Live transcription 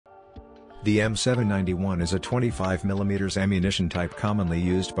The M791 is a 25mm ammunition type commonly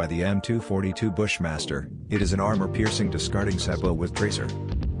used by the M242 Bushmaster. It is an armor-piercing discarding sabot with tracer.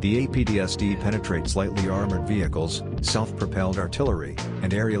 The APDSD penetrates lightly armored vehicles, self-propelled artillery,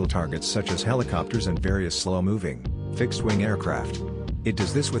 and aerial targets such as helicopters and various slow-moving, fixed-wing aircraft. It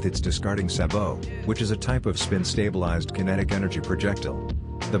does this with its discarding sabot, which is a type of spin-stabilized kinetic energy projectile.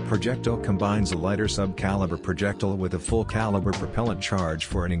 The projectile combines a lighter sub-caliber projectile with a full-caliber propellant charge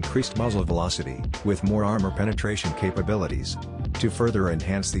for an increased muzzle velocity, with more armor penetration capabilities. To further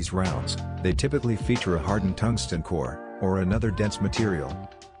enhance these rounds, they typically feature a hardened tungsten core, or another dense material.